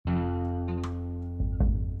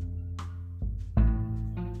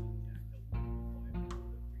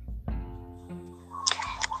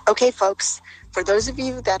Okay, folks, for those of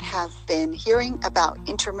you that have been hearing about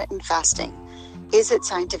intermittent fasting, is it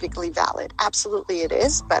scientifically valid? Absolutely it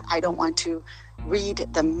is, but I don't want to read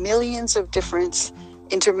the millions of different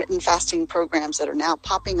intermittent fasting programs that are now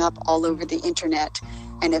popping up all over the internet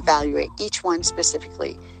and evaluate each one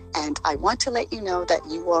specifically. And I want to let you know that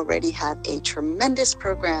you already have a tremendous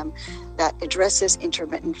program that addresses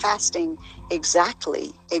intermittent fasting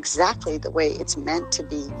exactly the way it's meant to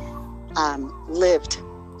be lived,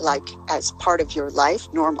 like as part of your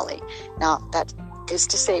life normally. Now, that is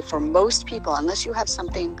to say, for most people, unless you have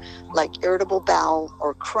something like irritable bowel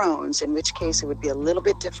or Crohn's, in which case it would be a little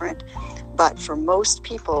bit different. But for most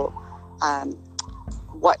people,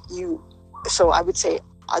 so I would say,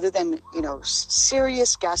 other than,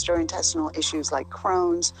 serious gastrointestinal issues like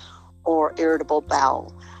Crohn's or irritable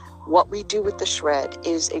bowel, what we do with the shred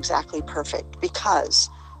is exactly perfect, because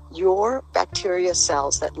your bacteria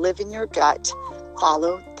cells that live in your gut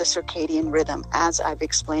follow the circadian rhythm, as I've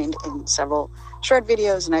explained in several shred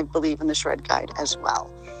videos, and I believe in the shred guide as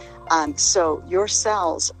well. So your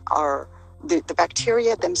cells are, the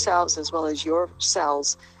bacteria themselves, as well as your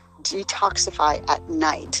cells, detoxify at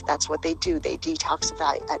night. That's what they do. They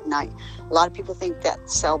detoxify at night. A lot of people think that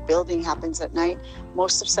cell building happens at night.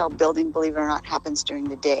 Most of cell building, believe it or not, happens during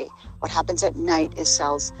the day. What happens at night is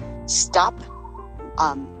cells stop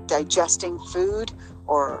digesting food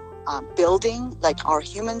or building, like our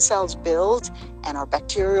human cells build and our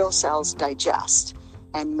bacterial cells digest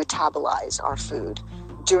and metabolize our food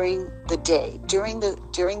during the day, during the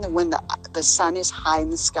when the sun is high in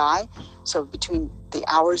the sky. So between the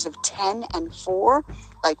hours of 10 and 4,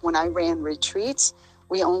 like when I ran retreats,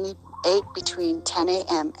 we only ate between 10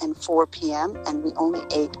 a.m. and 4 p.m. and we only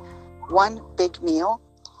ate one big meal.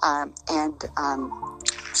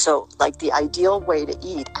 So like the ideal way to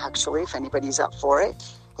eat, actually, if anybody's up for it,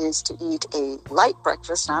 is to eat a light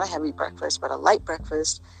breakfast, not a heavy breakfast, but a light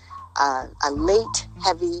breakfast, a late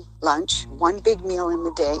heavy lunch, one big meal in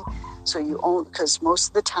the day. So because most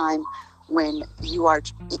of the time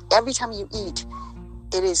every time you eat,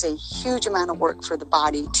 it is a huge amount of work for the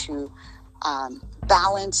body to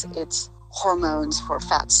balance its hormones for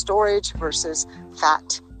fat storage versus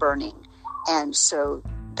fat burning. And so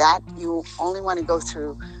that you only want to go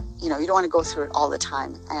through, you don't want to go through it all the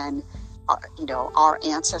time. And, our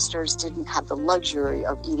ancestors didn't have the luxury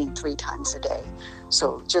of eating 3 times a day.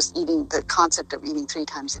 So just the concept of eating 3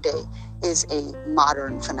 times a day is a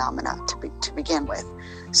modern phenomenon to begin with.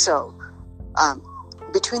 So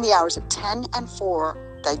between the hours of 10 and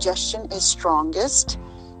 4, digestion is strongest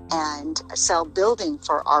and cell building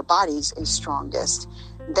for our bodies is strongest.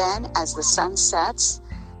 Then as the sun sets,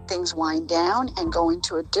 things wind down and go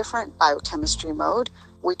into a different biochemistry mode,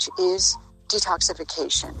 which is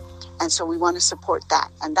detoxification. And so we want to support that.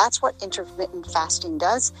 And that's what intermittent fasting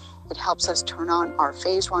does. It helps us turn on our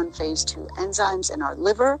phase 1, phase 2 enzymes in our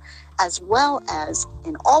liver, as well as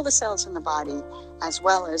in all the cells in the body, as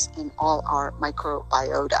well as in all our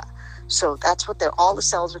microbiota. So that's what all the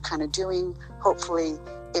cells are kind of doing. Hopefully,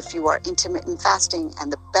 if you are intermittent fasting,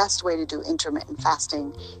 and the best way to do intermittent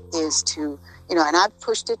fasting is to, and I've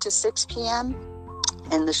pushed it to 6 p.m.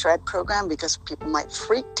 in the shred program because people might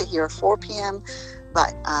freak to hear 4 p.m.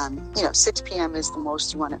 But, 6 p.m. is the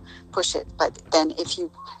most you want to push it. But then if you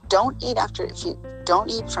don't eat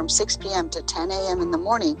from 6 p.m. to 10 a.m. in the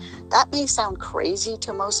morning, that may sound crazy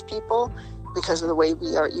to most people because of the way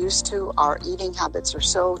we are used to. Our eating habits are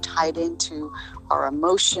so tied into our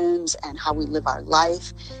emotions and how we live our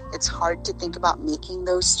life. It's hard to think about making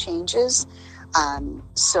those changes.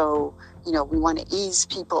 So we want to ease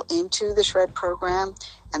people into the shred program.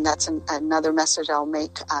 And that's another message I'll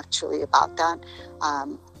make actually about that.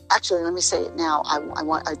 Actually, let me say it now.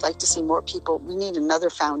 I'd like to see more people. We need another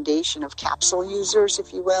foundation of capsule users,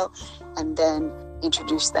 if you will, and then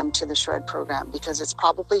introduce them to the shred program, because it's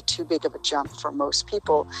probably too big of a jump for most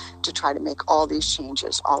people to try to make all these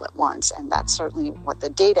changes all at once. And that's certainly what the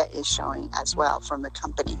data is showing as well from the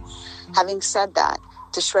company. Having said that,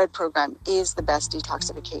 the shred program is the best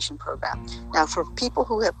detoxification program. Now, for people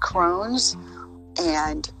who have Crohn's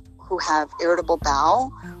and who have irritable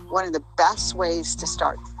bowel, one of the best ways to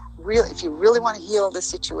start, if you really want to heal the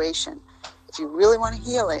situation, if you really want to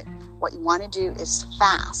heal it, what you want to do is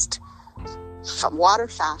fast. Water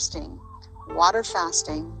fasting,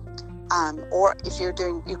 or if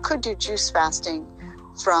you could do juice fasting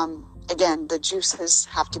from, again, the juices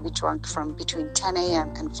have to be drunk from between 10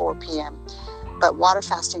 a.m. and 4 p.m. But water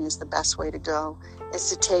fasting is the best way to go, is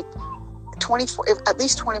to take at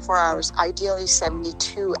least 24 hours, ideally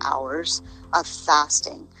 72 hours of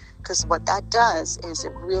fasting. Because what that does is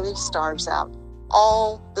it really starves out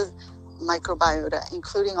all the, microbiota,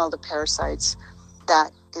 including all the parasites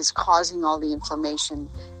that is causing all the inflammation,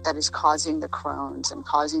 that is causing the Crohn's and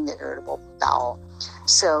causing the irritable bowel.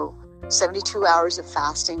 So 72 hours of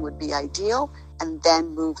fasting would be ideal, and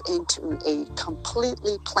then move into a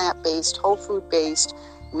completely plant-based, whole food-based,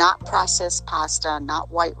 not processed pasta, not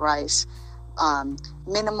white rice,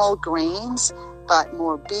 minimal grains, but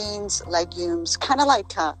more beans, legumes, kind of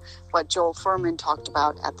like what Joel Fuhrman talked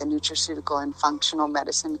about at the Nutraceutical and Functional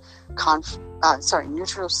Medicine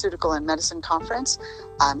Nutraceutical and Medicine Conference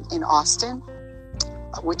in Austin,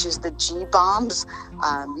 which is the G-bombs,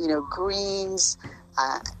 greens,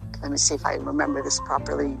 let me see if I remember this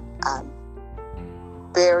properly,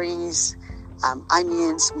 berries,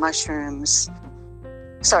 onions, mushrooms,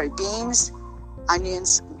 beans,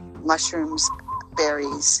 onions, mushrooms,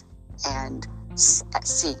 berries, and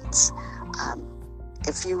seeds.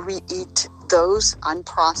 If you eat those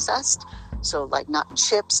unprocessed, so like not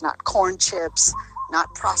chips, not corn chips,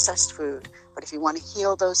 not processed food, but if you want to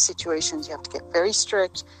heal those situations, you have to get very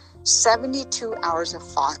strict. 72 hours of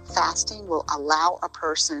fasting will allow a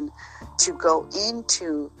person to go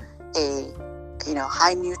into a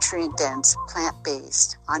high nutrient dense,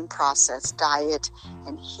 plant-based, unprocessed diet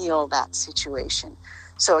and heal that situation.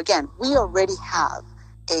 So again, we already have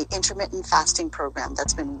a intermittent fasting program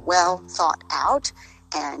that's been well thought out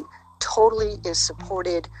and totally is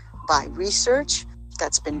supported by research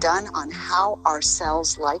that's been done on how our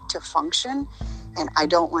cells like to function. And I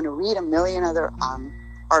don't want to read a million other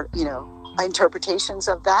interpretations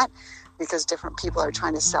of that, because different people are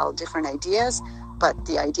trying to sell different ideas. But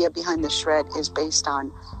the idea behind the shred is based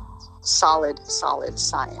on solid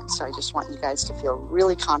science. So I just want you guys to feel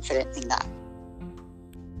really confident in that.